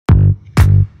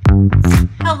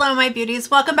Hello my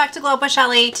beauties, welcome back to Glow Up with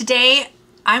Shelley. Today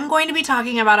I'm going to be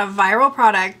talking about a viral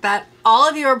product that all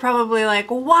of you are probably like,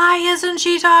 why isn't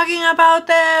she talking about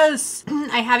this?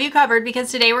 I have you covered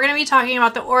because today we're going to be talking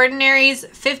about the Ordinary's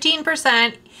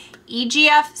 15%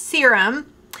 EGF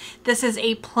serum. This is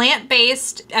a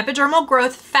plant-based epidermal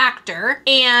growth factor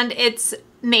and it's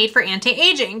made for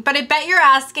anti-aging. But I bet you're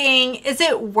asking, is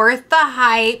it worth the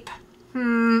hype?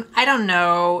 I don't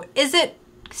know. Is it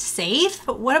safe?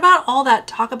 What about all that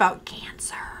talk about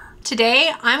cancer?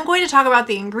 Today, I'm going to talk about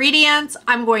the ingredients.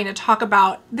 I'm going to talk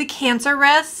about the cancer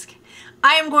risk.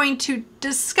 I am going to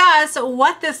discuss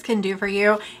what this can do for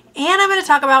you. And I'm going to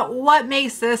talk about what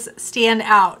makes this stand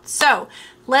out. So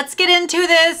let's get into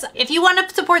this. If you want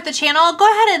to support the channel,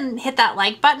 go ahead and hit that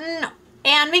like button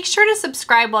and make sure to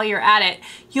subscribe while you're at it.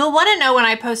 You'll want to know when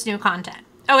I post new content.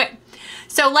 Okay.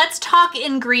 So let's talk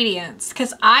ingredients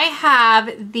because I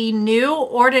have the new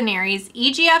Ordinary's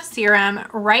EGF serum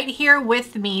right here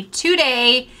with me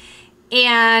today.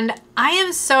 And I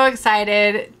am so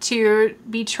excited to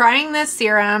be trying this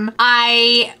serum.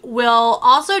 I will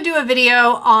also do a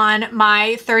video on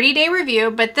my 30-day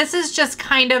review, but this is just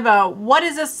kind of a, what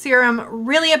is this serum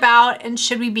really about and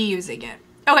should we be using it?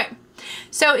 Okay.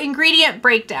 So ingredient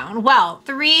breakdown. Well,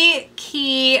 3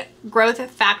 key growth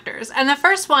factors. And the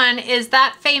first one is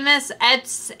that famous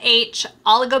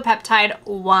SH-Oligopeptide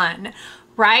 1,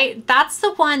 right? That's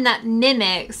the one that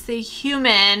mimics the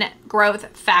human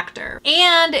growth factor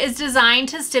and is designed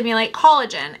to stimulate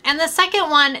collagen. And the second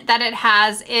one that it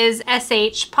has is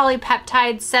SH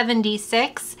polypeptide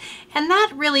 76. And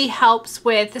that really helps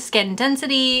with the skin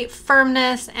density,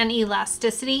 firmness, and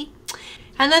elasticity.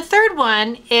 And the third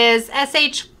one is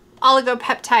SH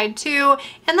oligopeptide 2,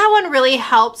 and that one really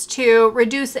helps to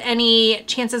reduce any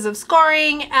chances of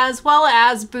scarring as well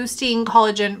as boosting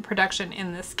collagen production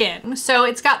in the skin. So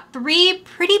it's got 3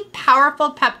 pretty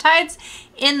powerful peptides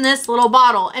in this little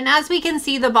bottle. And as we can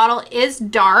see, the bottle is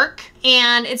dark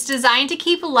and it's designed to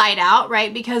keep light out,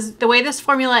 right? Because the way this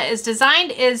formula is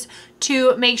designed is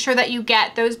to make sure that you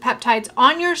get those peptides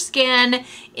on your skin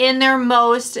in their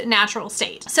most natural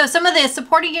state. So some of the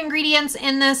supporting ingredients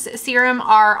in this serum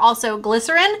are also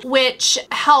glycerin, which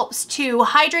helps to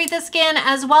hydrate the skin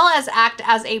as well as act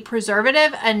as a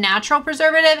preservative, a natural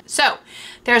preservative. So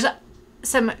there's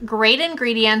some great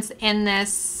ingredients in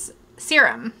this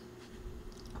serum.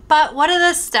 But what do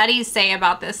the studies say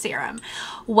about this serum?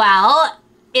 Well,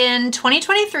 in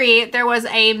 2023, there was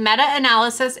a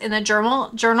meta-analysis in the Journal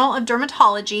of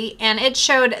Dermatology, and it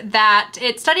showed that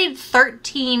it studied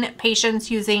 13 patients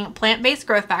using plant-based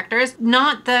growth factors,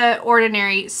 not the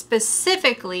Ordinary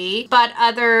specifically, but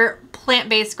other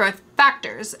plant-based growth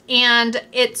factors. And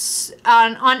it's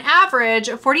on average,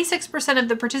 46% of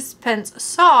the participants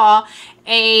saw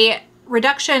a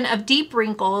reduction of deep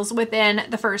wrinkles within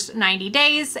the first 90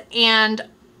 days and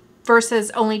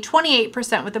versus only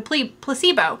 28% with the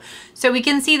placebo. So we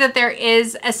can see that there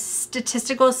is a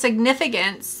statistical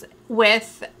significance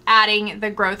with adding the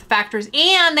growth factors.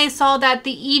 And they saw that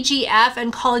the EGF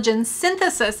and collagen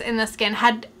synthesis in the skin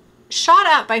had shot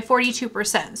up by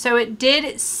 42%. So it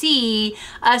did see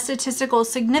a statistical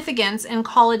significance in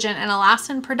collagen and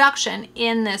elastin production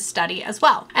in this study as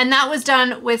well. And that was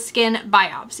done with skin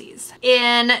biopsies.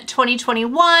 In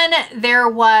 2021, there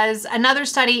was another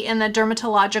study in the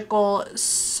Dermatological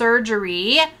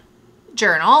Surgery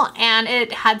Journal, and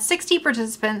it had 60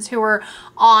 participants who were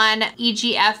on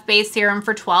EGF-based serum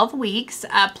for 12 weeks,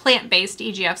 plant-based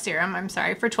EGF serum, I'm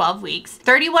sorry, for 12 weeks.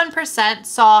 31%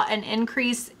 saw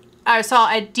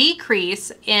a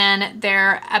decrease in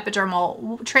their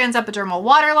transepidermal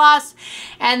water loss,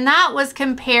 and that was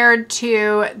compared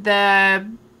to the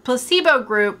placebo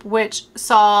group, which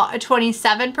saw a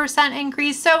 27%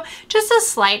 increase. So just a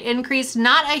slight increase,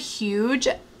 not a huge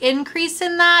increase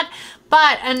in that,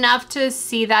 but enough to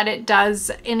see that it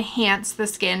does enhance the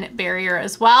skin barrier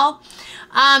as well.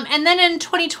 And then in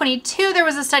 2022, there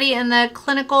was a study in the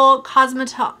Clinical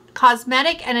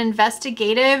Cosmetic and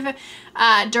Investigative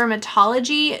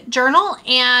Dermatology Journal,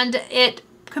 and it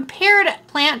compared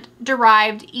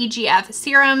plant-derived EGF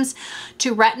serums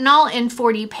to retinol in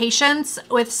 40 patients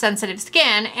with sensitive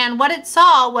skin. And what it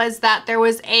saw was that there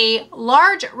was a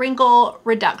large wrinkle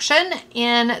reduction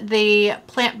in the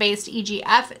plant-based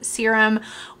EGF serum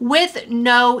with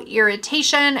no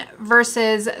irritation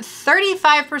versus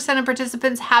 35% of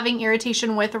participants having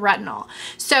irritation with retinol.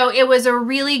 So it was a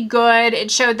really good, it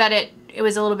showed that it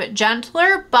was a little bit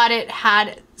gentler, but it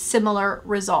had similar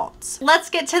results. Let's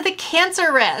get to the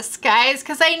cancer risk, guys,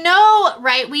 because I know,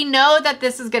 right, we know that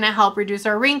this is going to help reduce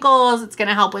our wrinkles, it's going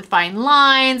to help with fine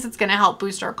lines, it's going to help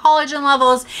boost our collagen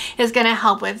levels, it's going to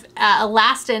help with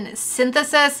elastin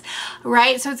synthesis,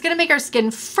 right? So it's going to make our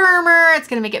skin firmer, it's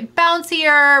going to make it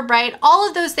bouncier, right? All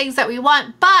of those things that we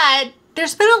want, but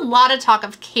there's been a lot of talk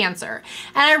of cancer,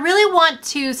 and I really want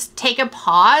to take a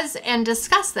pause and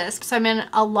discuss this. So I'm in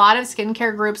a lot of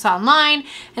skincare groups online,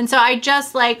 and so I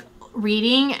just like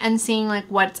reading and seeing like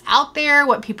what's out there,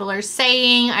 what people are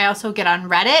saying. I also get on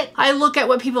Reddit. I look at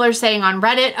what people are saying on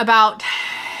Reddit about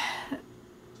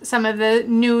some of the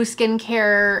new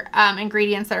skincare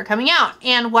ingredients that are coming out.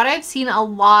 And what I've seen a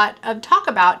lot of talk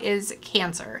about is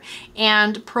cancer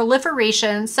and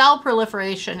proliferation, cell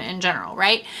proliferation in general,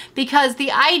 right? Because the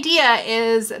idea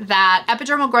is that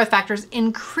epidermal growth factors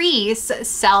increase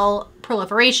cell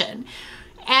proliferation.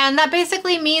 And that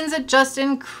basically means it just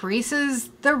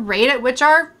increases the rate at which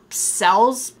our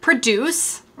cells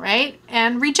produce, right?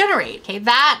 And regenerate. Okay,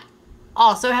 that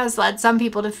also has led some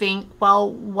people to think,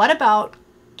 well, what about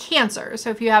cancer? So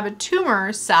if you have a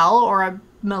tumor cell or a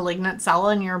malignant cell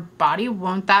in your body,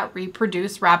 won't that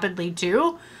reproduce rapidly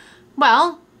too?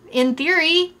 Well, in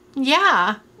theory,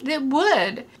 yeah, it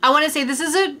would. I want to say this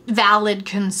is a valid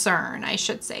concern, I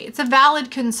should say. It's a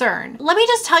valid concern. Let me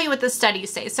just tell you what the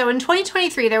studies say. So in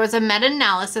 2023, there was a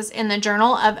meta-analysis in the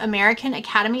Journal of American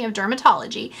Academy of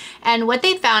Dermatology, and what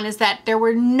they found is that there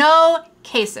were no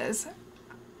cases.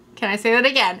 Can I say that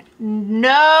again?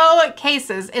 No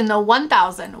cases in the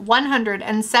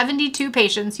 1,172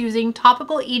 patients using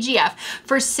topical EGF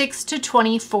for 6 to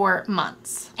 24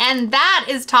 months. And that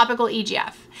is topical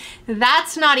EGF.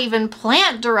 That's not even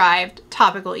plant-derived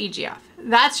topical EGF.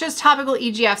 That's just topical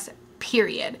EGFs,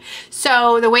 period.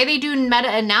 So the way they do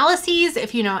meta-analyses,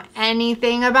 if you know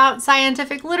anything about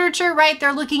scientific literature, right,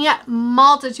 they're looking at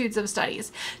multitudes of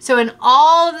studies. So in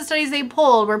all of the studies they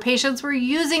pulled where patients were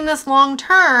using this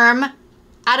long-term,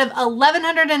 out of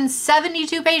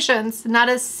 1,172 patients, not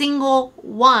a single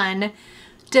one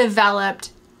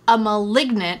developed a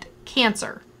malignant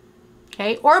cancer,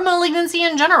 okay, or malignancy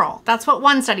in general. That's what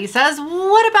one study says.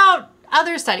 What about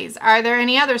other studies? Are there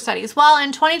any other studies? Well,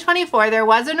 in 2024, there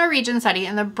was a Norwegian study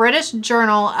in the British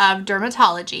Journal of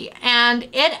Dermatology, and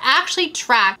it actually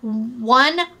tracked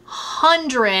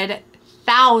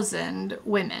 100,000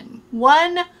 women.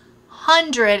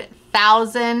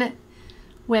 100,000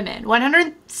 women.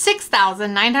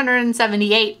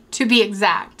 106,978 to be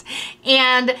exact.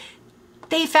 And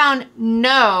they found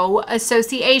no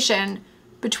association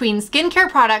between skincare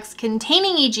products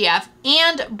containing EGF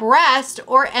and breast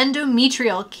or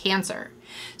endometrial cancer.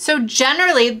 So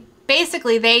generally,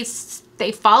 basically, they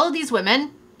followed these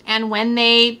women, and when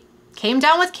they came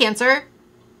down with cancer,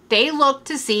 they looked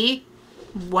to see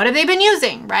what have they been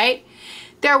using, right?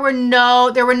 There were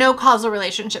no causal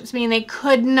relationships, meaning they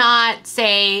could not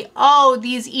say, oh,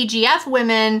 these EGF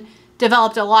women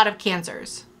developed a lot of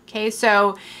cancers. Okay,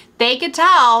 so they could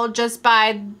tell just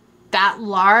by that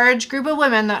large group of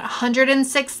women, that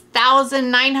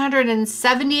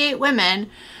 106,978 women,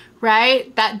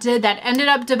 right, that ended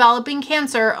up developing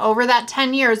cancer over that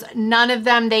 10 years, none of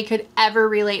them they could ever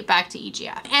relate back to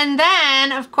EGF. And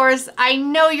then, of course, I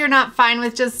know you're not fine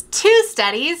with just 2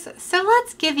 studies, so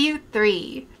let's give you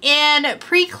 3. In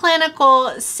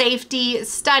preclinical safety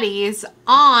studies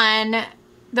on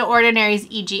the Ordinary's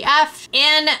EGF.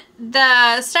 In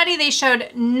the study, they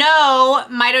showed no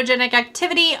mitogenic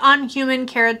activity on human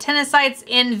keratinocytes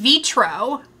in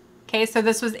vitro. Okay, so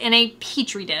this was in a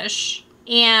petri dish.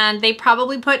 And they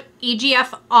probably put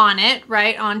EGF on it,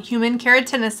 right, on human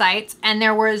keratinocytes, and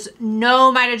there was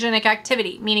no mitogenic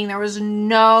activity, meaning there was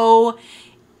no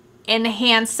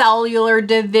enhanced cellular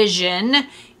division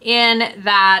in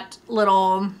that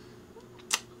little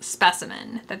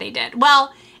specimen that they did.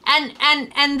 Well,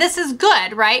 and this is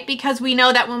good, right? Because we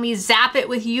know that when we zap it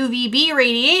with UVB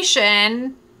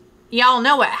radiation, y'all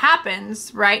know what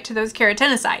happens, right, to those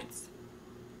keratinocytes.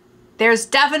 There's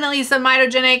definitely some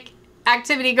mitogenic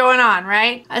activity going on,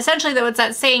 right? Essentially, though, what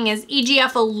that's saying is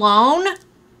EGF alone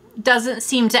doesn't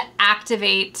seem to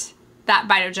activate that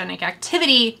mitogenic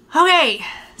activity. Okay,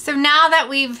 so now that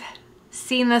we've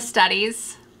seen the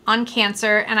studies on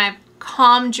cancer and I've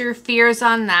calmed your fears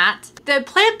on that, the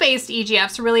plant-based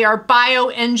EGFs really are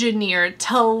bioengineered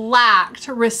to lack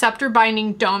receptor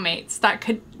binding domains that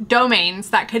could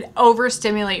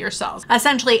overstimulate your cells.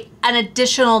 Essentially an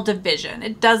additional division.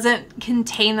 It doesn't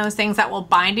contain those things that will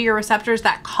bind to your receptors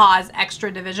that cause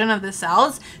extra division of the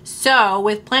cells. So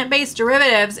with plant-based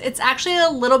derivatives, it's actually a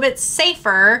little bit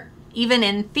safer, even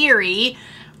in theory,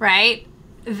 right,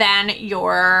 than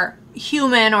your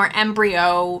human or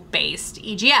embryo-based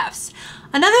EGFs.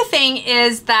 Another thing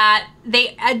is that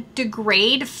they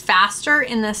degrade faster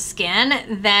in the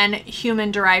skin than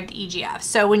human-derived EGFs.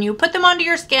 So when you put them onto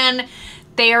your skin,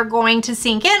 they are going to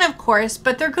sink in, of course,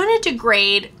 but they're going to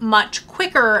degrade much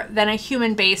quicker than a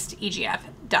human-based EGF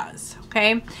does,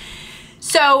 okay?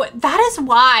 So that is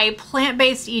why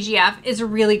plant-based EGF is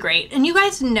really great. And you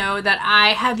guys know that I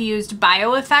have used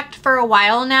Bioeffect for a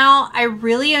while now. I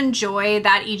really enjoy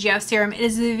that EGF serum. It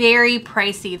is very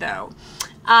pricey though.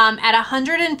 At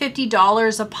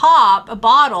 $150 a pop, a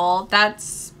bottle,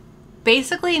 that's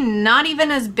basically not even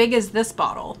as big as this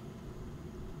bottle.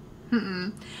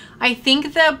 I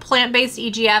think the plant-based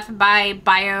EGF by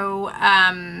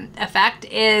Bioeffect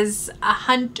is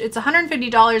it's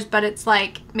 $150, but it's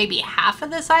like maybe half of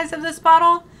the size of this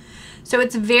bottle. So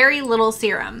it's very little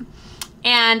serum.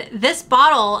 And this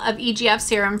bottle of EGF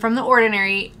serum from The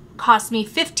Ordinary cost me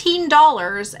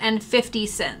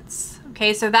 $15.50.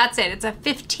 Okay, so that's it. It's a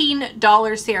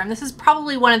 $15 serum. This is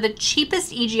probably one of the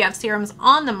cheapest EGF serums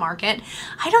on the market.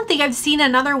 I don't think I've seen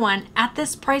another one at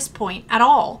this price point at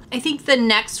all. I think the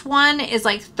next one is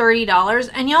like $30,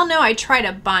 and y'all know I tried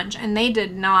a bunch and they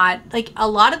did not, like a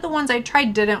lot of the ones I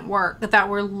tried didn't work that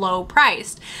were low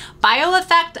priced.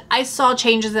 Bioeffect, I saw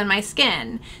changes in my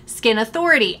skin. Skin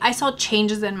Authority, I saw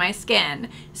changes in my skin.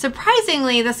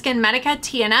 Surprisingly, the SkinMedica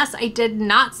TNS, I did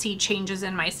not see changes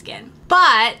in my skin.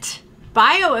 But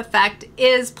Bioeffect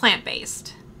is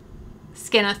plant-based.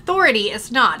 Skin Authority is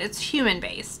not. It's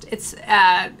human-based. It's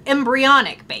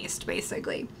embryonic-based,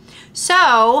 basically.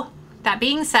 So, that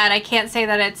being said, I can't say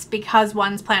that it's because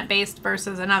one's plant-based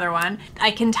versus another one.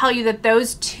 I can tell you that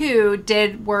those two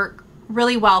did work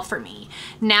really well for me.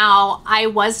 Now, I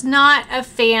was not a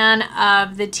fan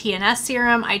of the TNS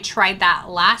serum. I tried that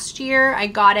last year. I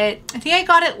think I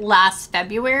got it last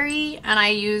February, and I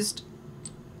used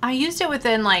it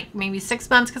within like maybe 6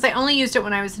 months because I only used it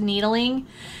when I was needling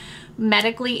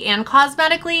medically and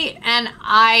cosmetically, and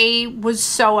I was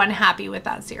so unhappy with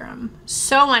that serum.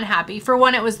 So unhappy. For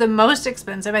one, it was the most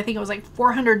expensive. I think it was like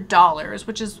 $400,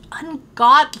 which is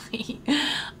ungodly.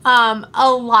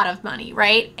 A lot of money,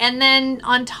 right? And then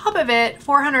on top of it,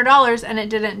 $400, and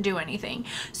it didn't do anything.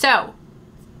 So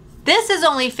this is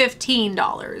only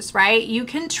 $15, right? You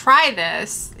can try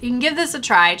this. You can give this a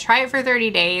try. Try it for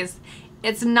 30 days.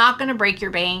 It's not going to break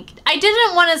your bank. I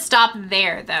didn't want to stop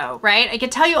there though, right? I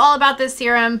could tell you all about this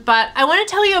serum, but I want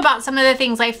to tell you about some of the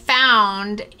things I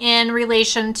found in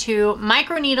relation to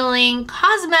microneedling,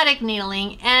 cosmetic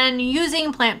needling, and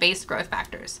using plant-based growth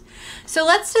factors. So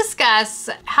let's discuss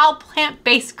how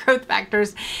plant-based growth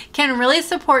factors can really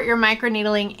support your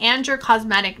microneedling and your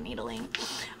cosmetic needling.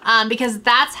 Because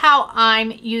that's how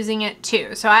I'm using it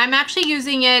too. So I'm actually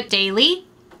using it daily,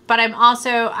 but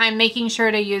I'm making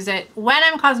sure to use it when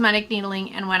I'm cosmetic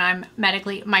needling and when I'm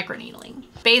medically microneedling.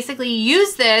 Basically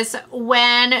use this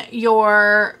when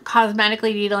you're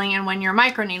cosmetically needling and when you're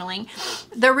microneedling.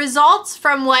 The results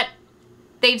from what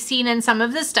they've seen in some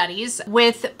of the studies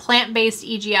with plant-based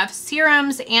EGF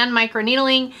serums and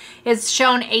microneedling is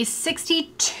shown a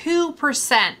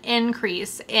 62%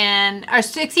 increase in, or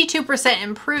 62%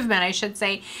 improvement, I should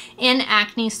say, in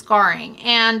acne scarring.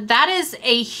 And that is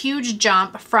a huge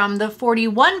jump from the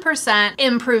 41%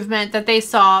 improvement that they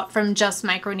saw from just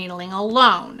microneedling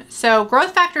alone. So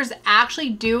growth factors actually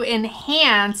do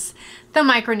enhance the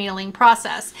microneedling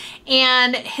process.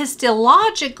 And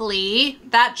histologically,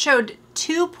 that showed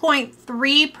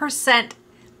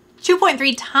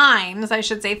 2.3 times, I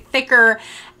should say, thicker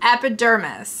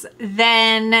epidermis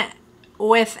than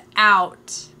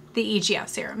without the EGF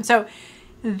serum. So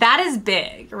that is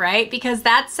big, right? Because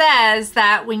that says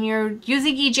that when you're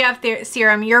using EGF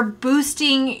serum, you're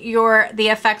boosting the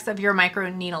effects of your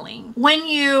microneedling. When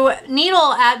you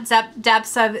needle at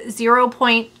depths of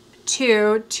 0.2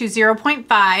 to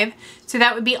 0.5, so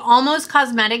that would be almost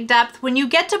cosmetic depth. When you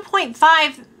get to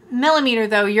 0.5 millimeter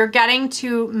though, you're getting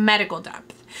to medical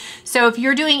depth. So if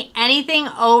you're doing anything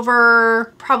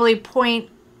over probably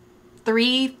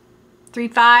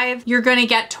 0.335, you're going to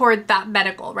get toward that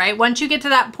medical, right? Once you get to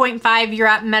that 0.5, you're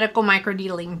at medical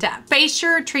microneedling depth. Space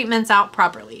your treatments out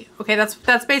properly. Okay, that's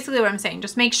basically what I'm saying.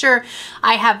 Just make sure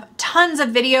I have tons of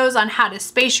videos on how to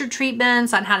space your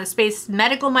treatments, on how to space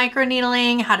medical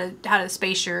microneedling, how to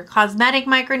space your cosmetic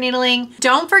microneedling.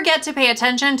 Don't forget to pay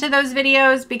attention to those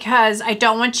videos because I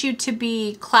don't want you to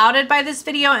be clouded by this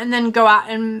video and then go out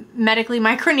and medically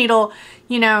microneedle,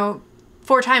 you know,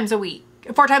 4 times a week,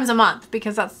 4 times a month,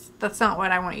 because that's not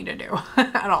what I want you to do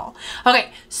at all. Okay,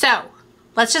 so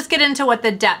let's just get into what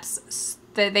the depths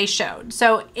that they showed.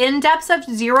 So in depths of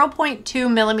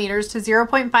 0.2 millimeters to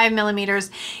 0.5 millimeters,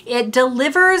 it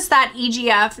delivers that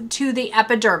EGF to the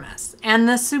epidermis and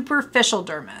the superficial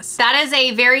dermis. That is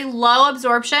a very low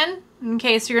absorption.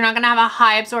 Okay, so you're not gonna have a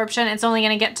high absorption. It's only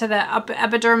gonna get to the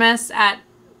epidermis at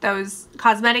those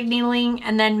cosmetic needling,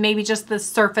 and then maybe just the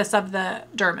surface of the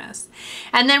dermis.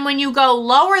 And then when you go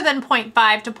lower than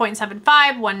 0.5 to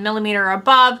 0.75, 1 millimeter or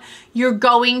above, you're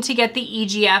going to get the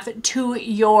EGF to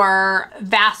your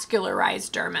vascularized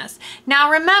dermis.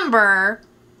 Now remember,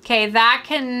 okay, that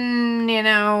can, you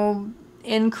know,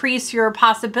 increase your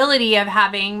possibility of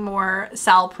having more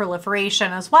cell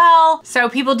proliferation as well. So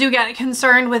people do get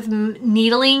concerned with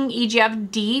needling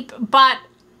EGF deep, but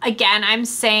again, I'm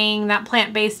saying that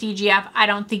plant-based EGF, I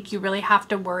don't think you really have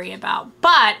to worry about.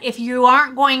 But if you're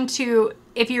going to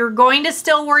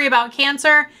still worry about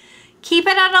cancer, keep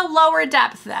it at a lower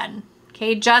depth then.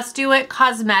 Okay, just do it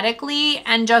cosmetically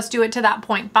and just do it to that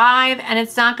 0.5, and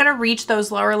it's not gonna reach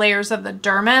those lower layers of the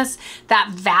dermis,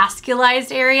 that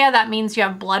vascularized area. That means you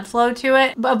have blood flow to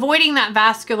it. But avoiding that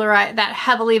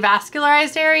heavily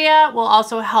vascularized area will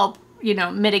also help, you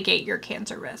know, mitigate your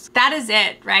cancer risk. That is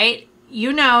it, right?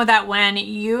 You know that when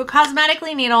you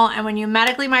cosmetically needle and when you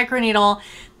medically microneedle,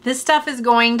 this stuff is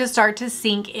going to start to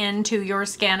sink into your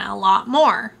skin a lot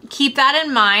more. Keep that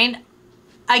in mind.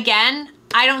 Again,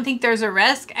 I don't think there's a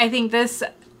risk. I think this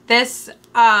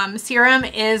serum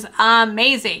is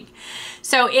amazing.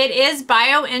 So it is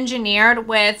bioengineered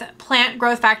with plant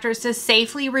growth factors to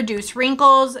safely reduce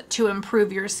wrinkles, to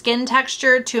improve your skin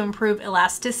texture, to improve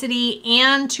elasticity,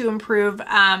 and to improve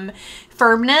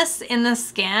firmness in the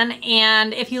skin.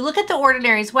 And if you look at The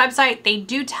Ordinary's website, they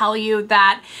do tell you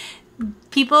that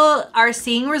people are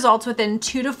seeing results within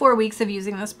 2 to 4 weeks of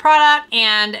using this product,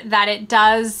 and that it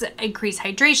does increase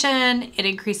hydration, it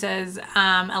increases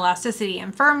elasticity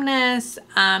and firmness,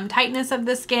 tightness of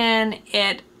the skin,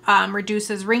 it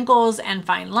reduces wrinkles and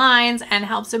fine lines, and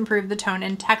helps improve the tone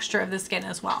and texture of the skin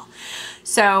as well.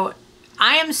 So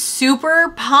I am super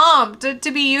pumped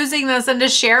to be using this and to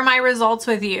share my results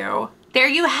with you. There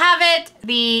you have it,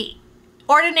 the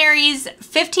Ordinary's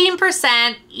 15%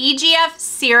 EGF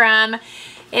serum.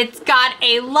 It's got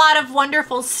a lot of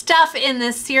wonderful stuff in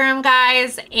this serum,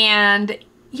 guys, and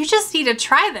you just need to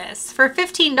try this. For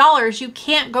 $15, you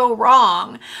can't go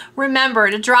wrong.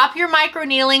 Remember to drop your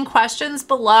microneedling questions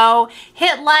below.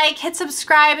 Hit like, hit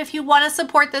subscribe if you want to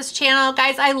support this channel.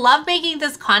 Guys, I love making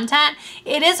this content.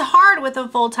 It is hard with a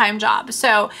full-time job.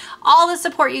 So all the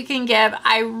support you can give,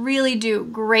 I really do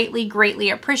greatly, greatly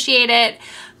appreciate it.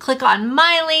 Click on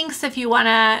my links if you want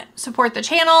to support the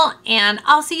channel, and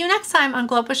I'll see you next time on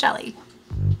Glow Up with Shelley.